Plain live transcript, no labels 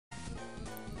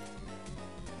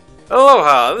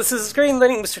Aloha, this is Green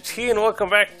Lighting Mr. T, and welcome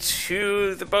back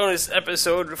to the bonus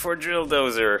episode for Drill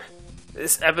Dozer.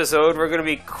 This episode, we're going to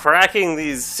be cracking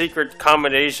these secret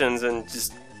combinations and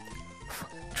just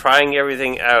trying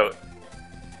everything out.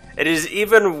 It is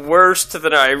even worse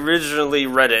than I originally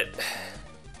read it.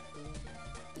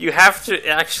 You have to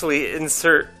actually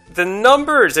insert the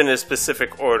numbers in a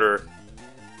specific order.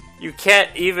 You can't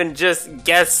even just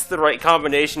guess the right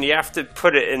combination, you have to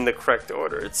put it in the correct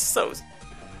order. It's so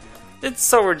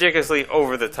ridiculously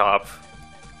over the top.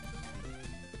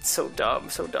 It's so dumb,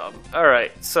 so dumb.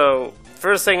 Alright, so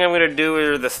first thing I'm going to do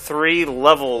are the 3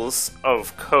 levels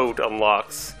of code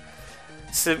unlocks.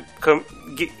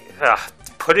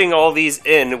 Putting all these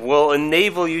in will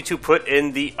enable you to put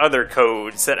in the other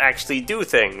codes that actually do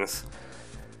things.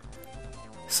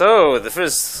 So, the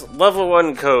first level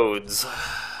 1 codes.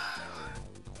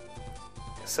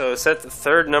 So set the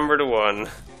 3rd number to 1.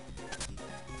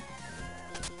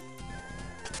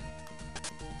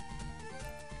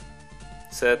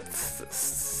 Set the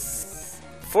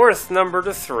 4th number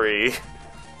to 3.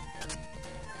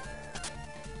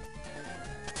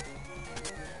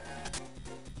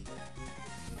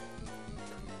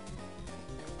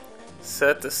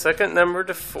 Set the 2nd number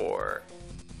to 4.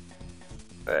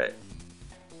 Alright.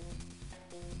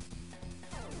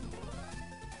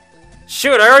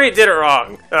 Shoot, I already did it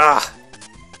wrong! Ah!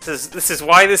 This is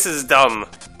why this is dumb.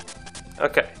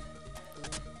 Okay.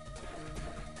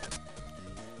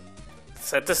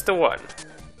 Set this to 1.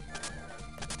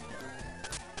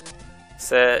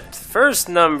 Set first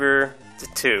number to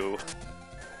 2.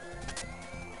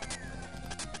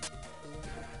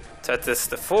 Set this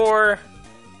to 4.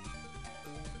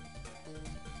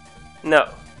 No.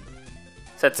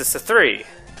 Set this to 3.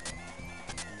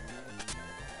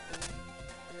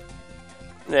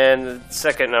 And the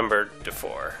 2nd number to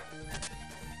 4.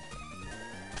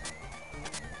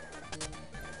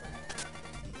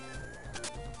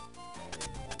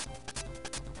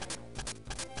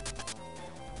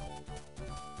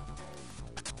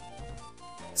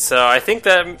 So I think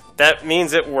that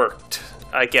means it worked,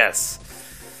 I guess.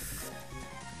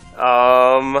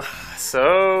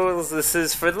 So this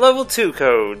is for the level 2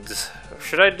 codes.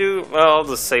 Should I do? Well, I'll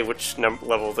just say which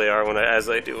level they are as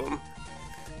I do them.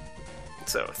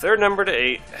 So 3rd number to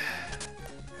 8.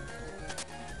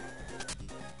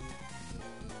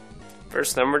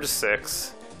 1st number to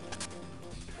 6.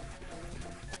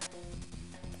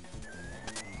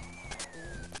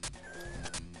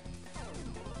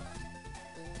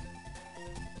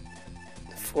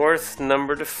 4th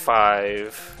number to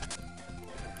 5.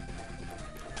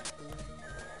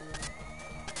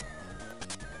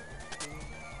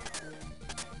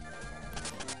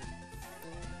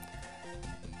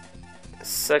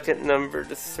 2nd number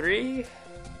to 3.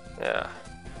 Yeah.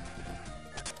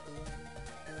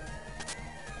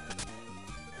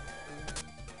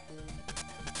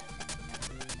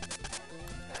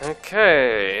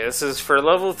 Okay, this is for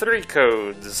level 3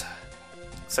 codes.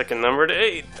 2nd number to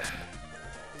 8.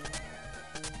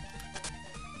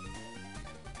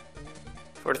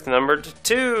 4th number to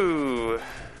 2.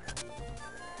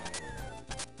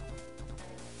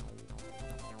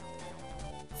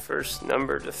 1st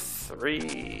number to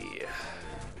 3.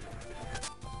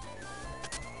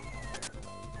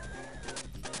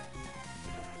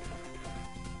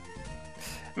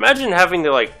 Imagine having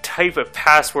to like type a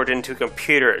password into a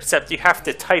computer, except you have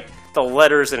to type the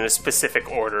letters in a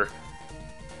specific order.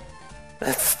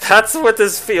 That's what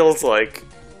this feels like.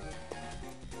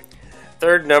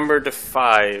 3rd number to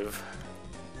 5.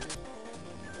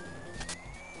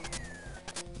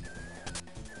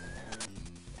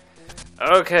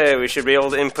 Okay, we should be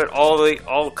able to input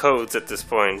all codes at this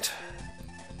point.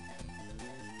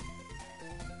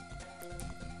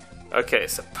 Okay,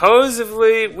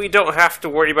 supposedly we don't have to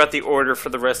worry about the order for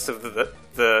the rest of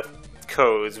the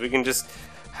codes. We can just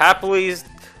happily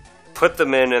put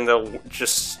them in and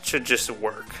should just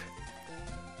work.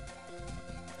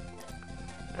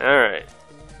 Alright.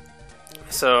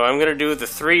 So I'm gonna do the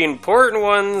 3 important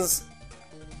ones,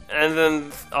 and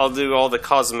then I'll do all the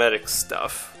cosmetic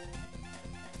stuff.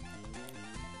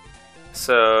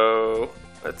 So,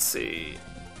 let's see.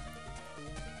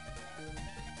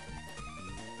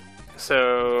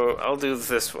 So, I'll do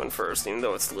this one first, even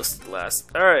though it's listed last.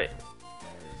 Alright.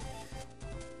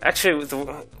 Actually, hold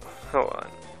on.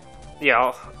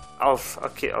 Yeah, I'll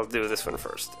do this one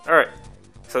first. Alright.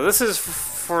 So this is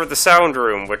for the sound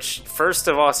room, which, first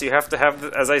of all, so you have to have,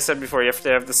 as I said before, you have to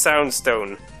have the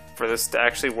Soundstone for this to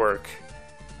actually work.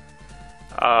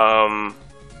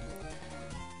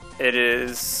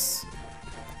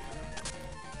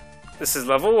 This is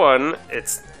level 1.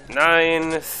 It's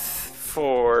 9,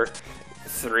 4,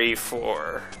 3,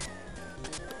 4.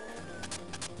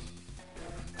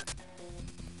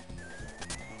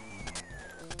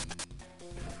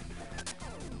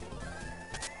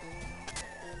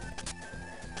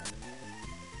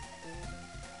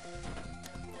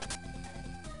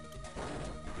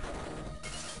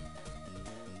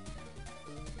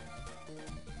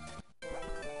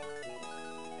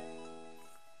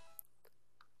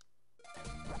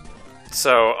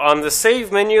 So, on the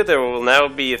save menu, there will now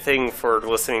be a thing for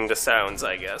listening to sounds,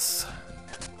 I guess.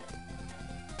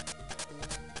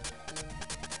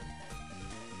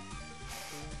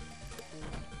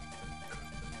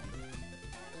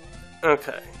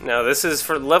 Okay, now this is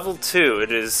for level 2.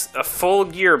 It is a full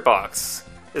gearbox.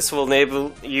 This will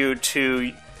enable you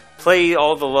to play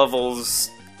all the levels,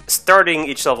 starting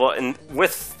each level and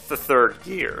with the 3rd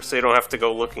gear, so you don't have to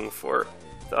go looking for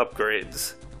the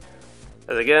upgrades.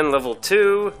 And again, level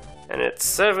 2, and it's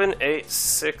 7, 8,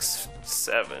 6,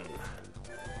 7.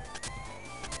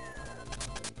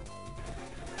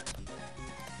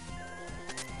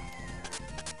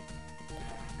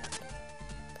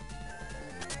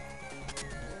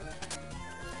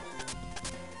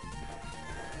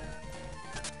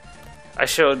 I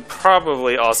should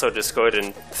probably also just go ahead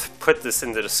and put this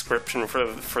in the description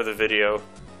for the video.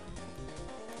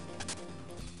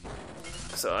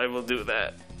 So I will do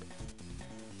that.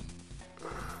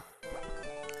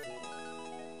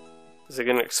 Is it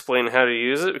going to explain how to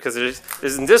use it? Because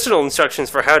there's additional instructions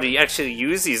for how to actually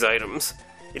use these items.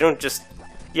 You don't just...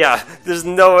 Yeah, there's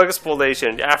no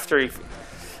explanation after you...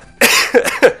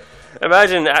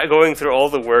 Imagine going through all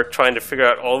the work trying to figure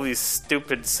out all these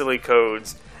stupid, silly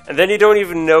codes, and then you don't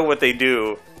even know what they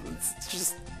do. It's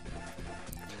just...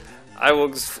 I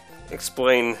will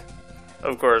explain,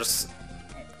 of course,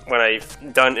 when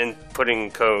I've done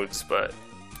inputting codes, but...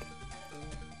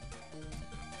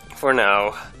 For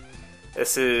now...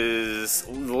 This is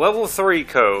level 3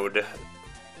 code,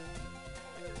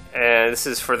 and this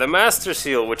is for the Master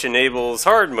Seal, which enables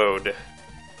hard mode.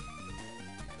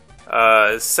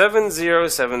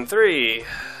 7073.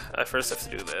 I first have to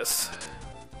do this.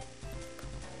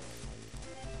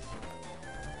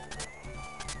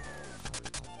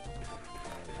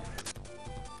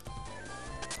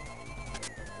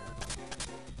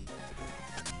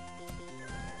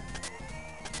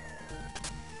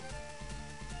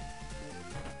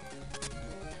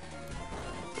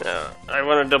 Now, I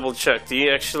want to double check. Do you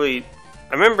actually...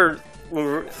 I remember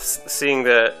seeing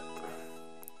that...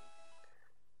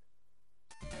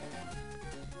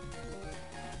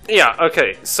 Yeah,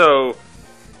 okay, so...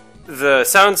 The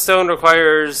Soundstone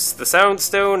requires the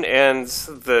Soundstone, and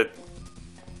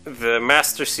the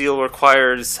Master Seal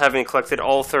requires having collected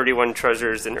all 31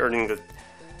 treasures and earning the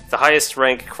highest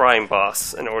rank crime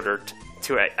boss in order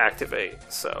to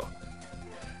activate, so...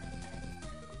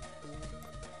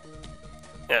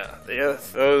 Yeah,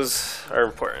 those are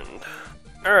important.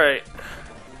 Alright.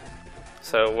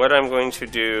 So what I'm going to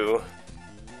do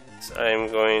is I'm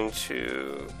going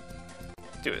to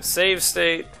do a save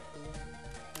state.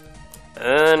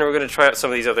 And we're going to try out some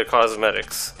of these other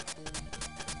cosmetics.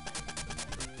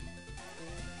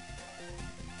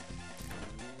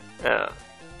 Yeah.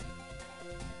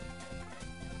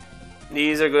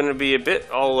 These are going to be a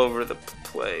bit all over the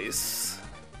place.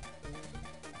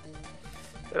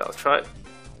 But I'll try.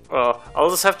 Well, I'll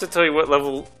just have to tell you what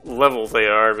level they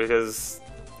are, because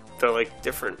they're like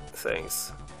different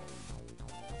things.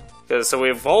 Because so we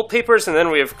have wallpapers and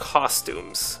then we have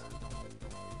costumes.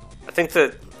 I think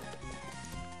that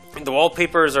the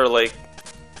wallpapers are like,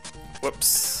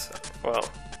 whoops, well,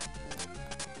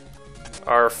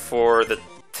 are for the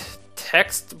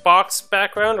text box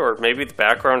background, or maybe the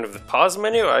background of the pause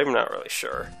menu. I'm not really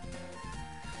sure.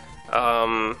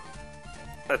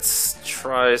 Let's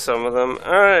try some of them.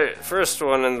 Alright, first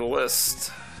one in the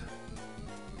list.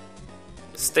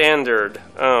 Standard.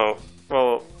 Oh,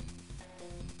 well...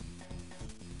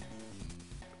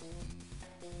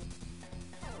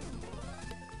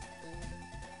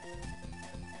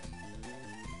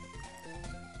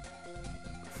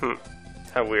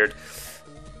 How weird.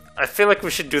 I feel like we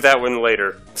should do that one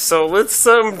later. So let's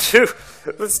do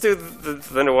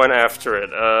the one after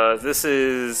it. This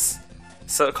is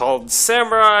called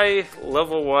Samurai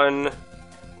Level 1.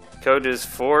 Code is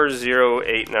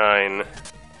 4089.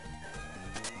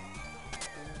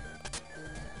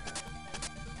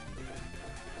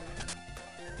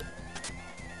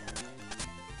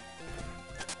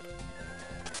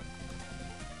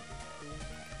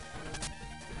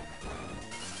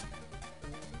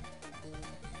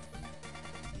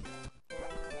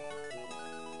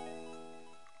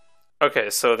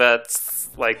 Okay, so that's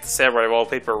like the samurai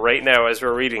wallpaper right now as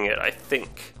we're reading it, I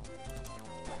think.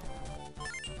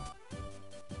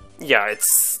 Yeah,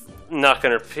 it's not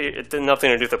gonna appear, it did nothing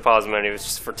to do with the pause menu, it's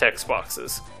just for text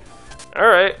boxes.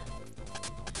 Alright.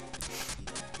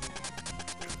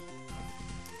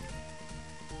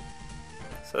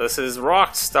 So this is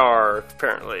Rockstar,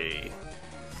 apparently.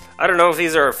 I don't know if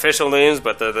these are official names,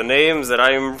 but they're the names that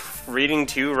I'm reading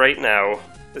to you right now.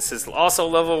 This is also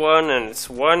level 1, and it's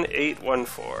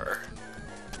 1814.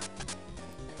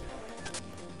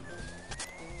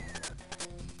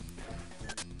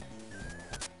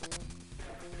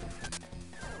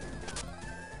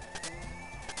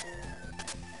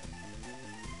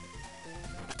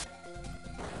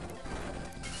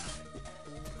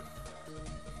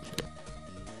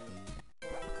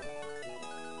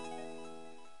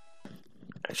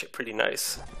 Actually pretty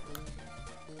nice.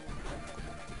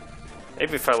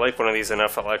 Maybe if I like one of these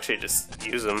enough, I'll actually just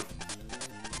use them.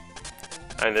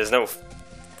 And there's no,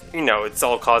 you know, it's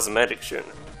all cosmetic,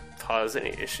 shouldn't cause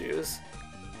any issues.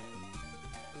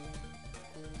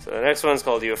 So the next one's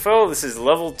called UFO. This is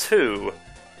level 2.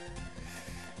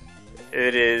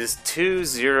 It is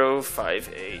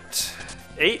 2058.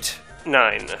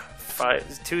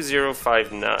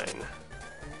 2059.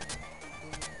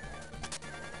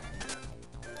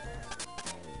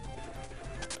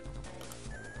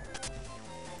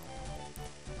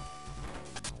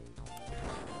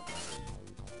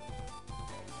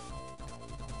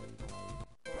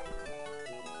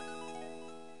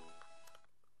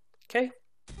 Okay.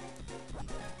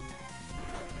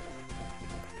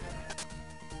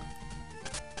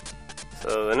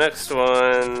 So the next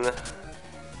one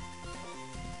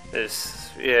is,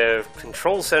 we have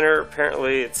Control Center.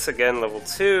 Apparently it's again level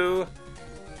 2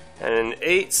 and an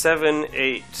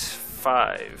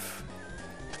 8785.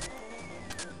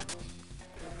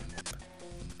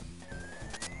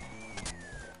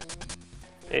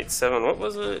 What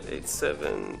was it?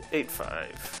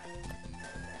 8785.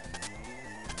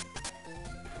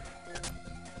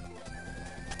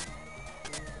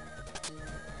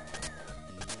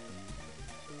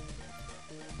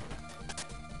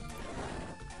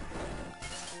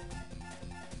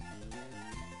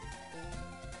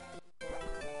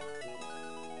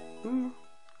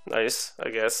 Nice, I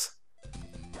guess.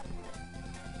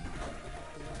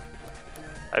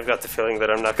 I've got the feeling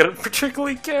that I'm not gonna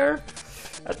particularly care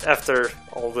after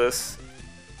all this.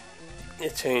 You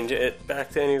change it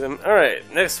back to any of them.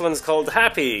 Alright, next one's called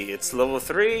Happy. It's level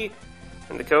 3,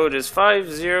 and the code is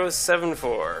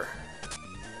 5074.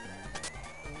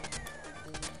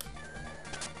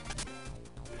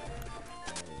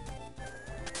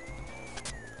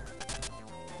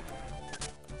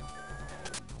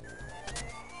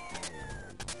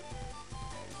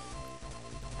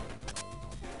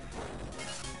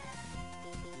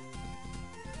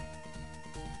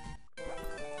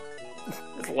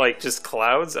 Like just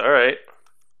clouds? Alright.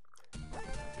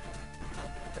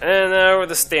 And now we're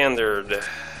the standard.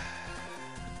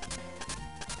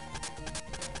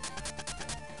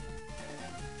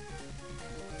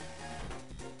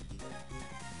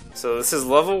 So this is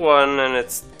level 1 and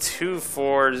it's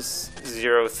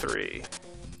 2403.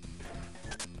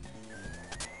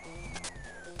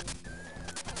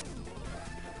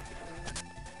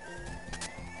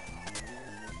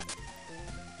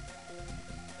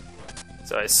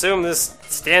 So I assume this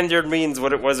standard means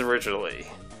what it was originally.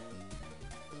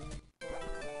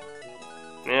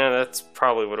 Yeah, that's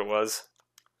probably what it was.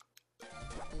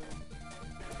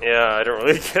 Yeah, I don't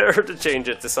really care to change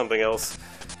it to something else.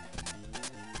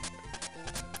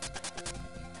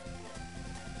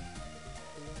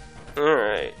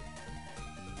 Alright.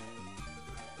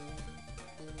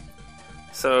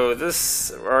 So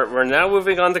we're now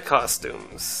moving on to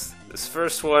costumes. This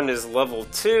first one is level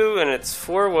 2, and it's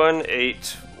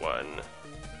 4181.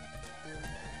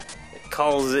 It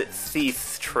calls it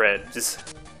Thief Treads.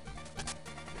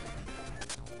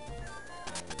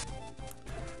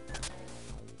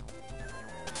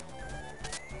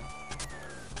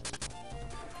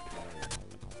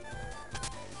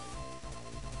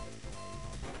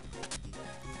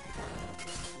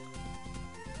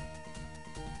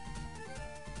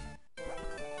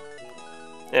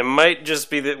 It might just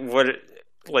be that what it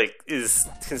is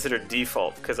considered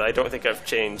default, because I don't think I've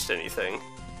changed anything.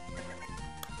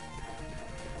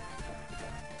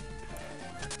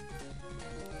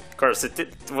 Of course,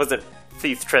 it wasn't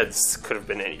Thief Treads, could have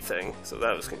been anything, so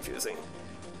that was confusing.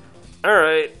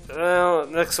 Alright, well,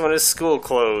 next one is School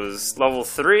Clothes, level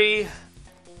 3,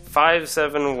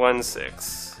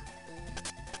 5716.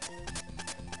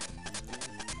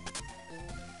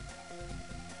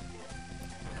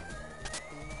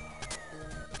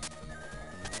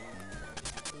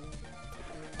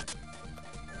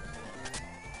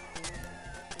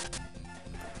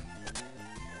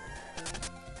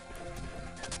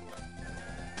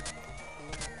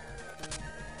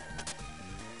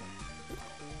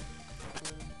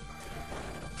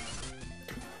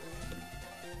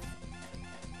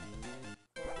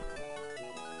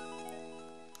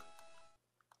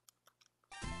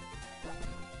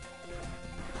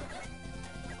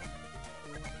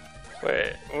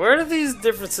 Wait, where are these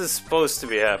differences supposed to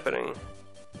be happening?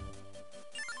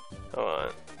 Hold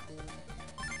on.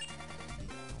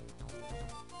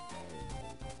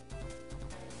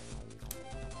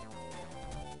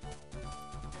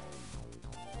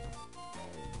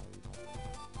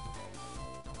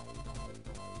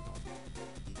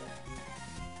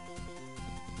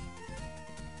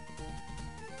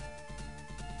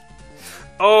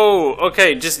 Oh,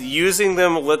 okay, just using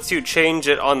them lets you change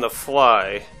it on the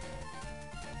fly.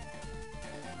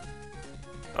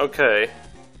 Okay.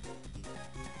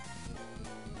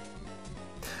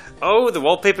 Oh, the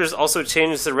wallpapers also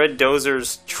changed the Red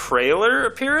Dozer's trailer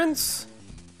appearance?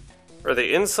 Or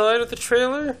the inside of the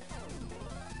trailer?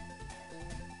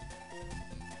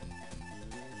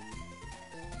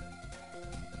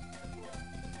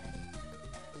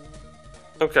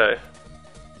 Okay.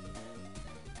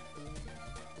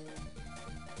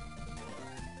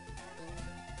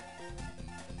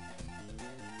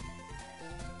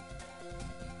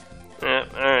 Yeah,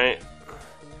 alright.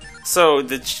 So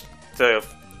the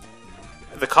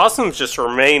costumes just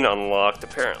remain unlocked,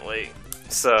 apparently.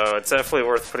 So it's definitely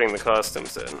worth putting the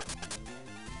costumes in.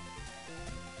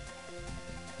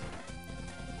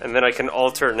 And then I can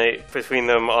alternate between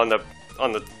them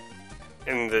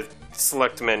in the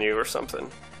select menu or something.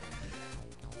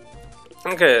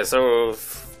 Okay, so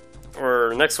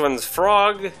our next one's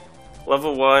Frog,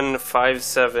 level 1,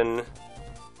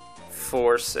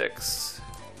 5746.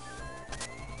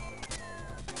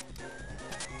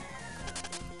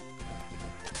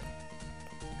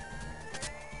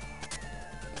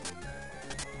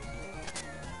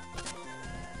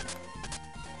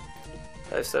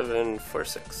 Five, 7, 4,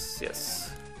 6, yes.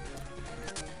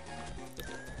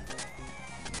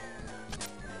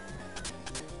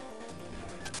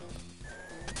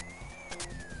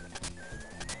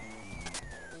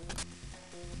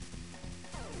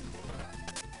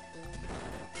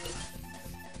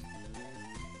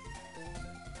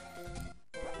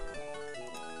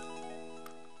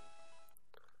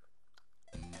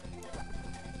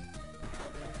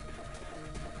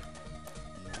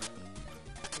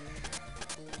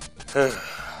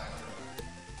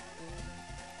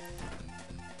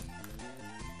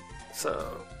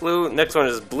 So, next one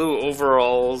is blue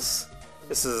overalls.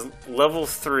 This is level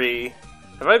 3.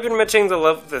 Have I been mentioning the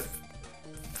levels?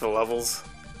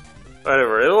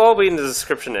 Whatever, it'll all be in the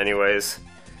description anyways.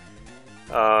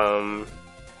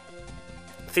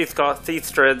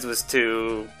 Thief's Dreads was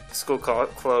 2, School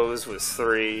Clothes was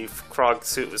 3, Frog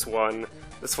Suit was 1.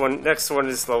 Next one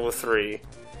is level 3,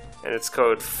 and it's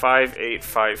code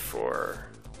 5854.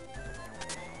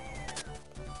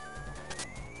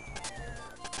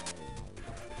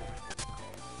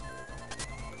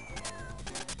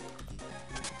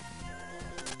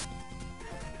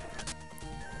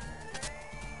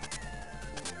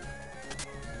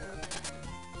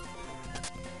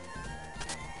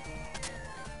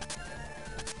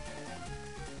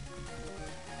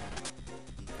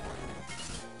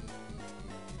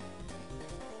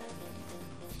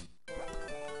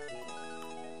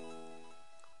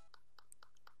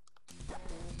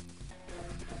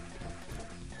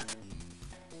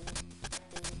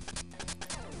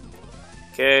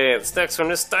 Okay, this next one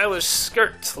is Stylish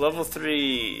Skirt, level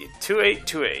 3,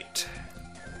 2828.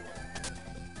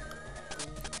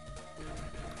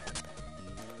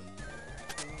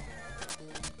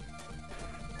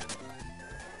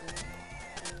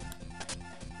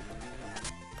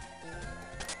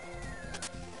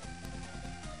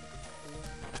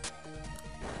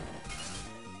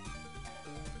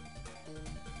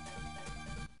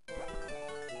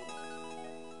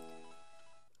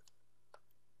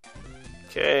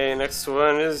 Okay, next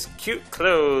one is Cute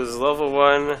Clothes, level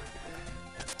 1,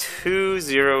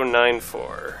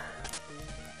 2094.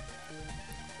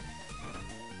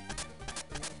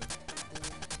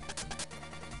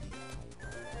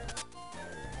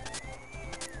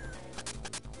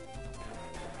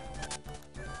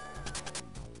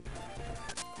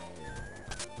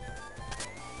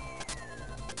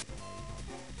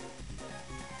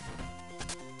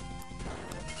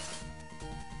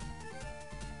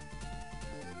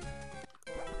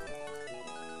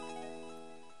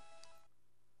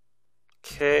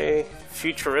 Okay,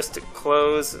 Futuristic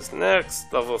Clothes is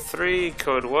next, level 3,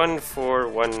 code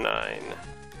 1419.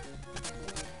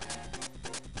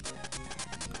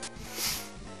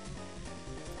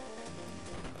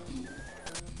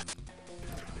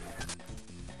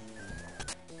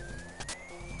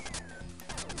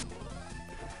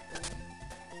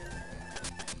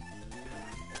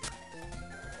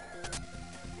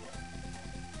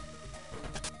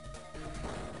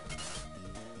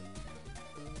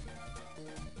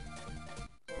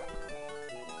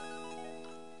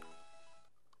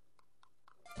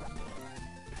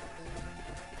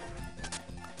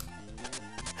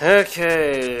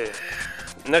 Okay.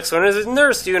 Next one is a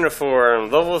nurse uniform,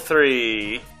 level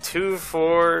 3,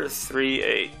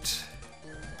 2438.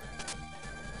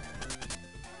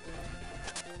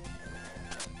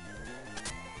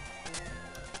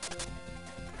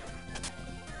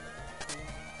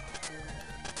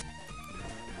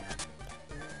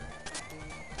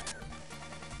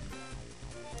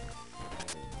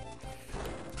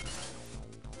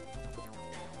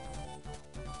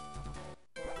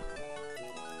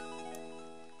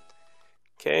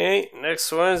 Okay,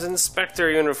 next one is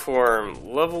Inspector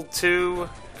Uniform, level 2,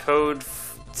 code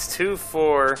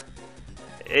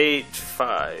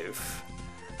 2485.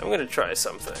 I'm gonna try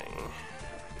something.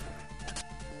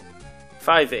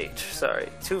 58, sorry,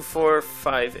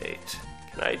 2458.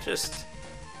 Can I just...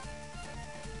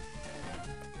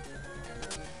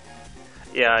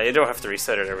 Yeah, you don't have to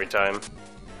reset it every time.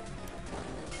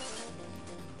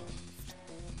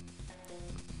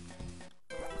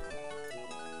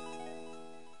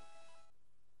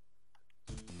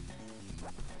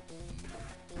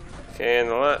 Okay, and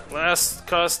the last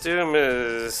costume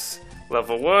is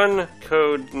level 1,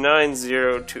 code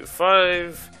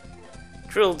 9025,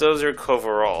 Drill Dozer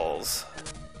coveralls.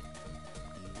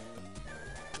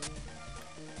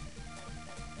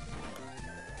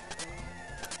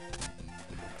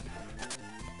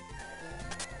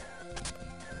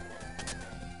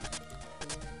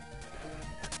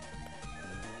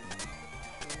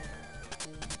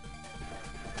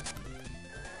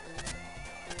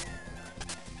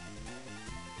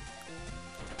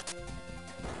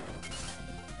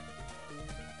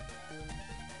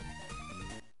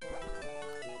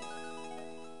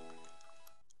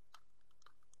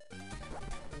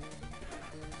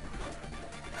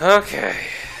 Okay.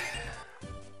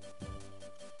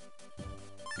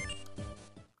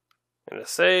 Gonna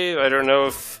save. I don't know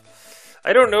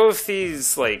if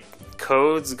these like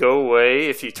codes go away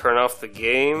if you turn off the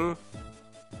game.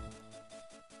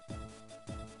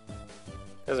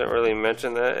 Doesn't really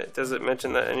mention that. Does it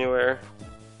mention that anywhere?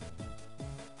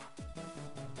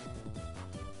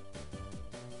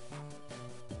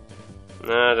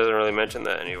 No, it doesn't really mention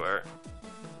that anywhere.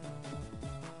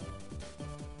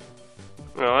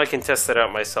 Well, I can test it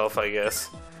out myself, I guess.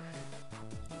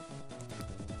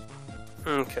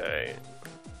 Okay.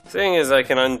 Thing is, I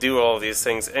can undo all these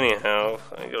things anyhow.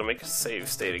 I'm gonna make a save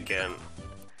state again.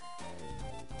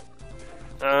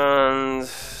 And...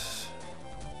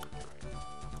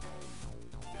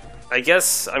 I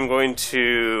guess I'm going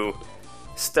to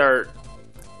start...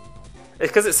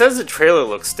 Because it says the trailer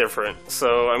looks different,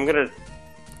 so I'm gonna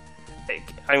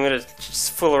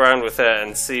just fool around with that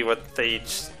and see what they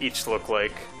each look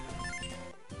like.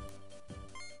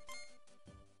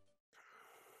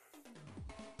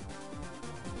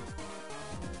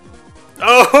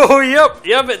 Oh, yep,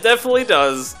 it definitely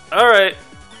does. Alright.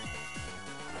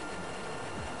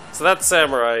 So that's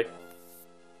Samurai.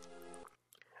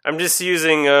 I'm just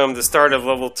using the start of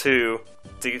level 2,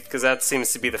 because that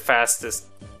seems to be the fastest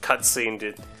cutscene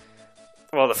to...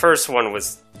 Well, the first one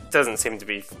doesn't seem to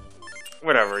be...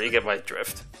 Whatever, you get my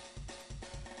drift.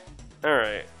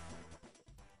 Alright.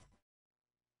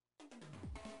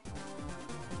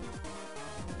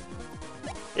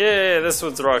 Yeah, this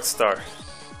one's Rockstar.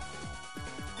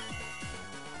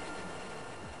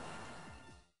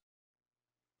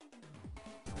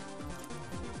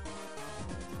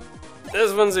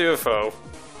 This one's UFO.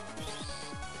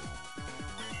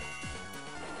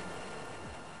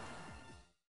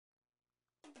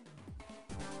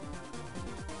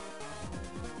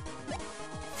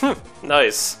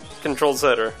 Nice. Control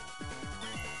center.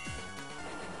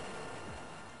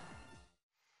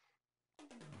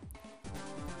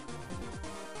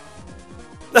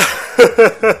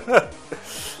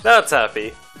 That's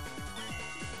happy.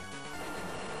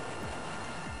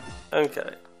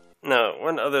 Okay. Now,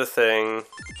 one other thing,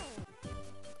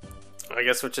 I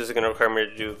guess, which is going to require me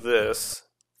to do this.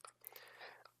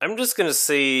 I'm just going to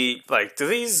see, like, do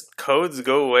these codes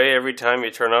go away every time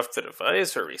you turn off the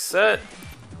device or reset?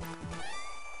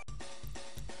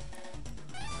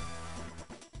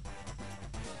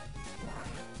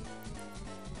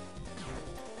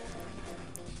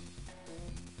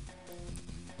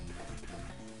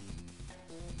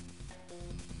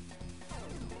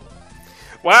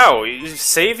 Wow,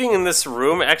 saving in this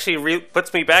room actually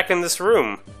puts me back in this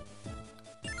room.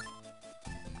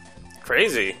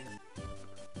 Crazy.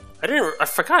 I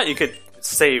forgot you could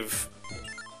save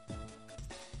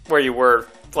where you were.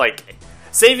 Like,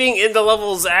 saving in the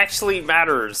levels actually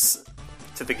matters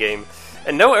to the game.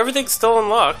 And no, everything's still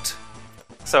unlocked.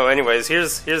 So anyways,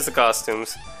 here's the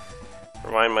costumes.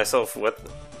 Remind myself what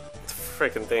the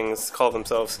frickin' things call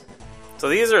themselves. So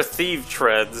these are thief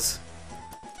treads,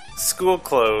 school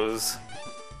clothes.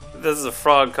 This is a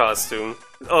frog costume.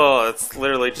 Oh, it's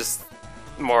literally just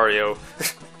Mario.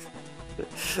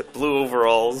 Blue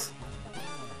overalls.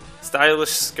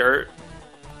 Stylish skirt.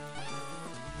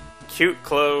 Cute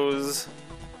clothes.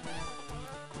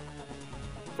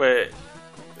 Wait,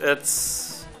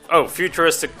 that's... Oh,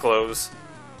 futuristic clothes.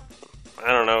 I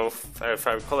don't know if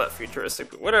I would call that futuristic,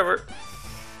 but whatever.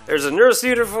 There's a nurse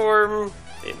uniform,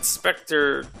 the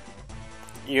inspector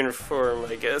uniform,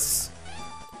 I guess.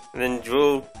 And then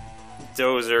dual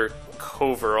Dozer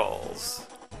coveralls.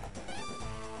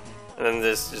 And then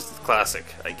this just classic,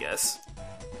 I guess.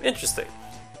 Interesting.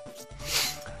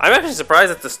 I'm actually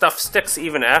surprised that the stuff sticks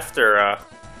even after,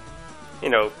 you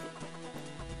know,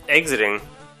 exiting.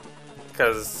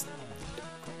 Because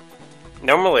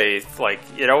normally, like,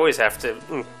 you'd always have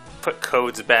to put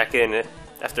codes back in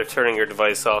after turning your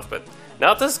device off, but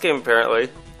not this game apparently.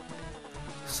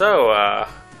 So,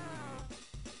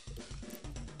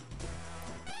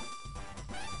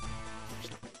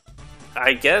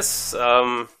 I guess,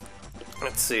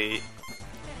 let's see,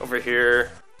 over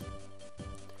here,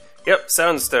 yep,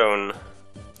 Soundstone.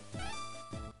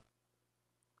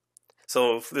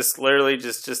 So this literally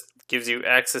just gives you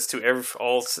access to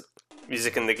all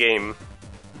music in the game.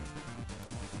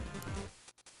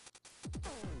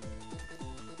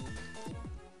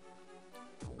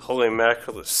 Holy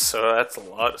mackerel, so that's a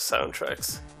lot of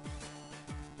soundtracks.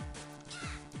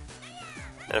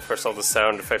 And of course all the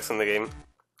sound effects in the game.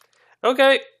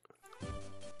 Okay!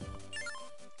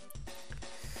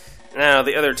 Now,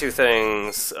 the other two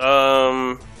things.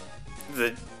 What's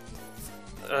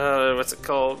it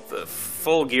called? The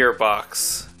full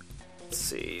Gearbox. Let's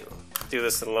see. Do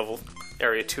this in level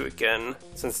area 2 again,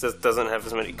 since this doesn't have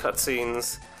as many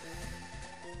cutscenes.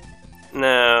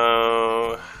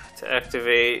 Now, to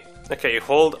activate, okay, you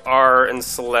hold R and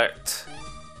select.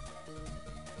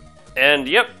 And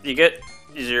yep, you get,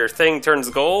 your thing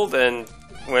turns gold, and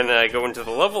when I go into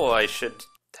the level, I should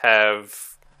have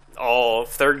all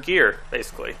third gear,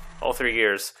 basically. All 3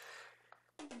 gears.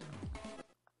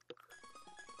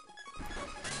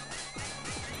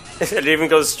 It even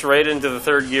goes straight into the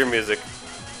third gear music.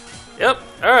 Yep,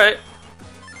 alright.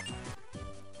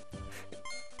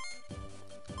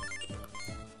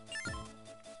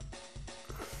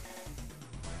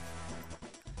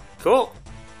 Cool.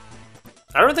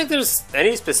 I don't think there's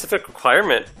any specific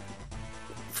requirement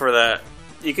for that.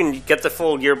 You can get the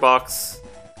full Gearbox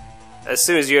as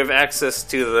soon as you have access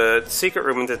to the secret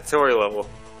room in the tutorial level.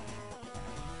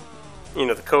 You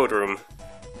know, the code room.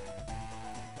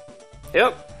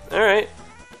 Yep, alright.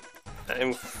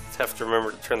 I have to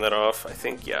remember to turn that off, I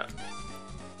think, yeah.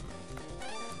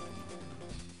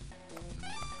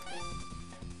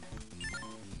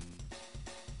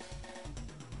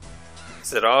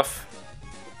 Is it off?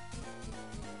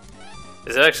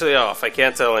 Is it actually off? I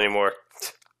can't tell anymore.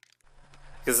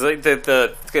 Because like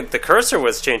the cursor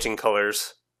was changing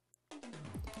colors.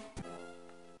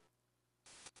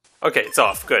 Okay, it's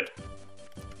off. Good.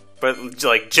 But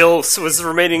like Jill was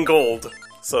remaining gold,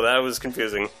 so that was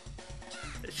confusing.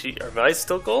 Am I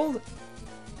still gold?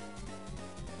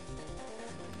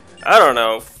 I don't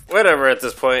know. Whatever at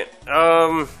this point.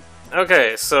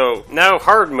 Okay, so now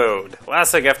hard mode.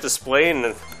 Last thing I have to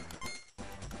explain.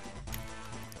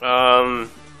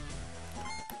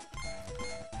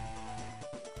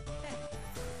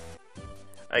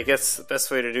 I guess the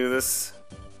best way to do this.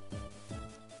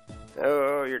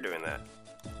 Oh, you're doing that.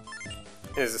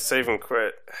 Is to save and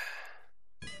quit.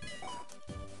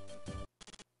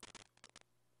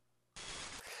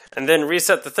 And then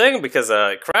reset the thing because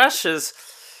it crashes.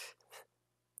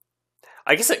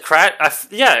 I guess it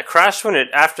crashed. Yeah, it crashed when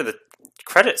after the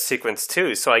credit sequence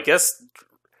too. So I guess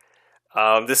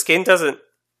this game doesn't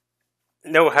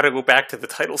know how to go back to the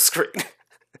title screen.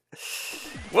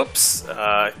 Whoops.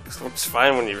 Whoops.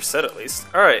 Fine when you reset at least.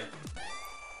 All right.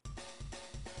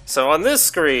 So on this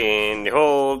screen, you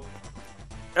hold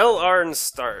LR and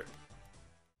start.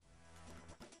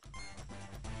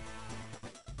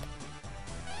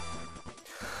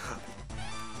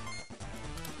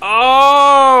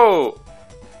 Oh!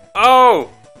 Oh!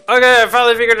 Okay, I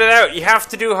finally figured it out. You have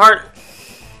to do hard...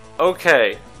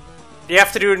 Okay. You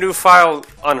have to do a new file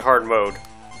on hard mode.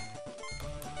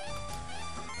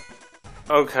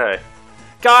 Okay.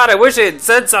 God, I wish I had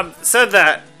said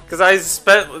that! Because I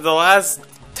spent the last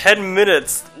 10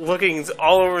 minutes looking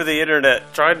all over the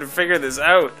internet trying to figure this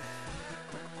out.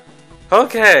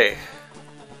 Okay.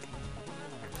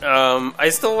 I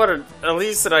still want at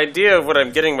least an idea of what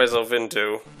I'm getting myself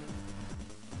into.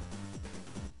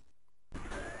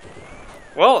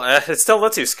 Well, it still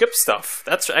lets you skip stuff.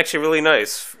 That's actually really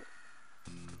nice.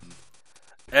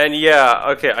 And yeah,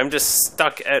 okay, I'm just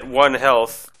stuck at 1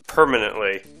 health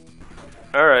permanently.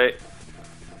 Alright.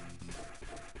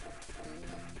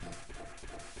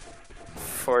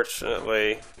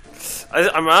 Fortunately.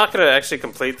 I'm not gonna actually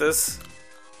complete this.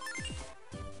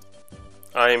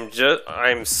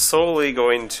 I'm solely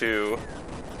going to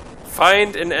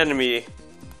find an enemy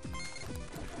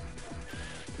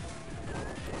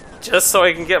just so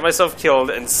I can get myself killed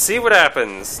and see what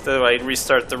happens. Do I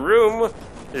restart the room?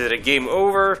 Is it a game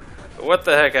over? What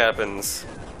the heck happens?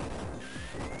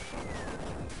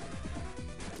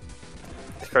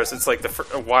 Of course, it's like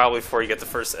a while before you get the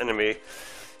first enemy.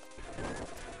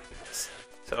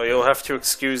 So you'll have to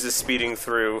excuse the speeding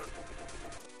through.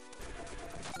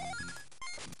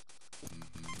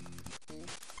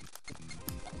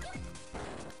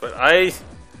 But I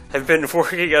have been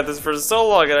working at this for so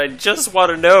long, and I just want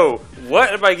to know,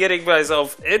 what am I getting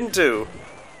myself into?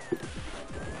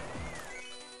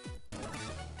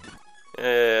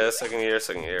 Second gear,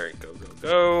 go, go,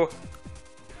 go.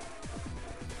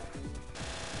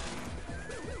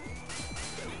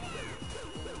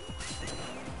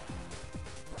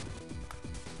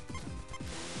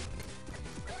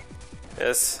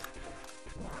 Yes.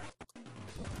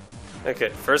 Okay,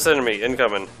 first enemy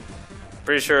incoming.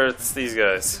 Pretty sure it's these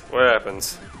guys. What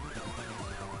happens?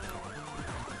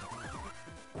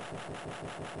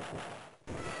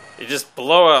 You just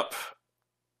blow up.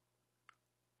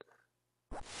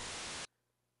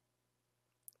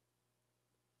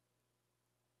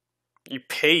 You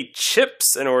pay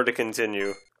chips in order to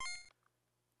continue.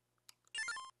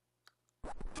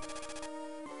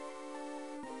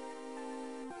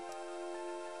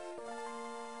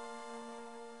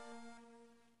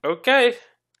 Okay.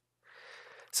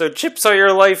 So chips are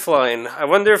your lifeline. I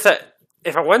wonder if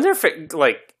it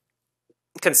like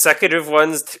consecutive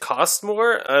ones cost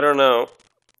more? I don't know.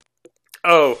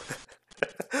 Oh.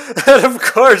 And of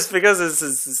course, because this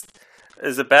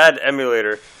is a bad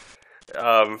emulator.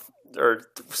 Or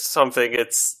something,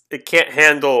 it can't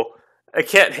handle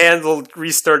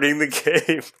restarting the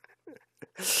game.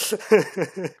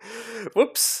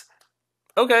 Whoops.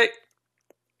 Okay.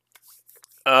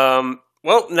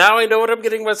 Well, now I know what I'm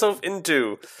getting myself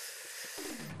into.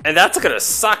 And that's gonna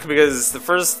suck because the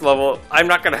first level, I'm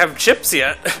not gonna have chips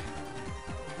yet.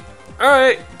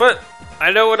 Alright, but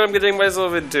I know what I'm getting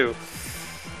myself into.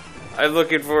 I'm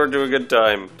looking forward to a good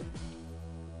time.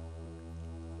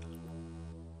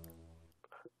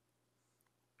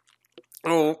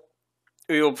 Well,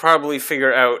 we will probably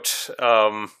figure out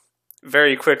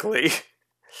very quickly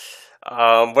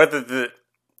whether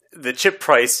the chip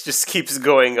price just keeps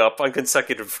going up on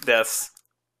consecutive deaths.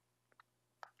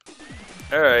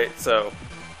 Alright, so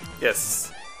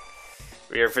yes,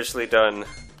 we are officially done.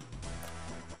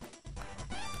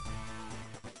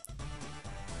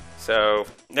 So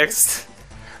next,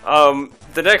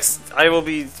 the next I will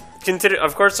be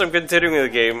of course I'm continuing the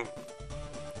game.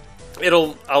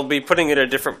 I'll be putting in a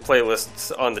different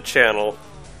playlist on the channel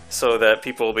so that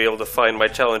people will be able to find my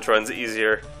challenge runs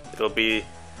easier. It'll be,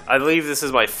 I believe this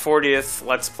is my 40th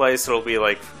Let's Play, so it'll be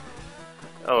like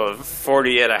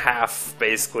 40 and a half,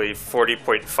 basically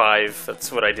 40.5.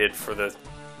 That's what I did for the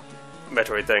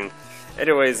Metroid thing.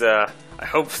 Anyways, I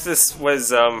hope this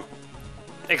was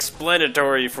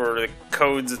explanatory for the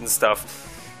codes and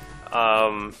stuff.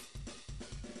 I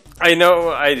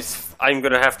know I'm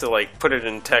gonna have to like put it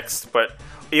in text, but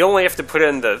you only have to put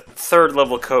in the 3rd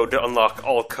level code to unlock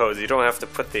all codes. You don't have to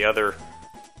put the other.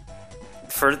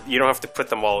 You don't have to put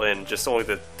them all in. Just only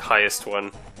the highest one.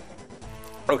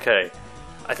 Okay,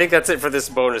 I think that's it for this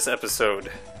bonus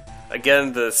episode.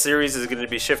 Again, the series is going to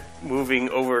be moving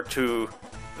over to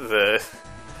the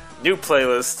new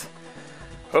playlist.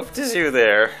 Hope to see you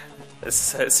there.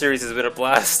 This series has been a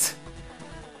blast.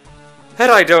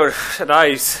 I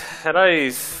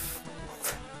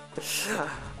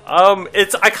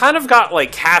kind of got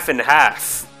like half and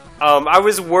half. I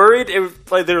was worried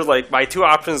my 2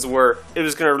 options were it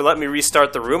was gonna let me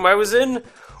restart the room I was in,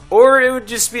 or it would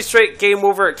just be straight game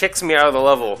over, it kicks me out of the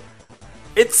level.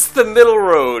 It's the middle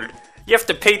road. You have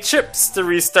to pay chips to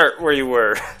restart where you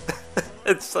were.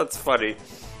 That's funny.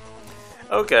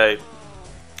 Okay.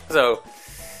 So,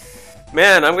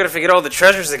 man, I'm gonna forget all the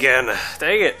treasures again.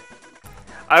 Dang it.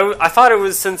 I thought it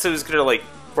was, since it was gonna like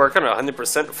work on a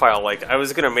 100% file, like I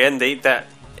was gonna mandate that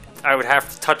I would have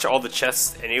to touch all the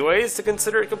chests anyways to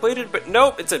consider it completed, but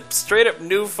nope, it's a straight up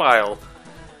new file.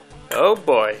 Oh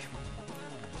boy.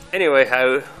 Anyway,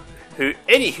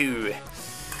 anywho,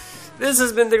 this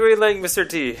has been the Green Lake Mr.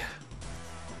 T.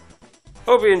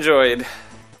 Hope you enjoyed.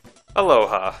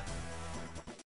 Aloha.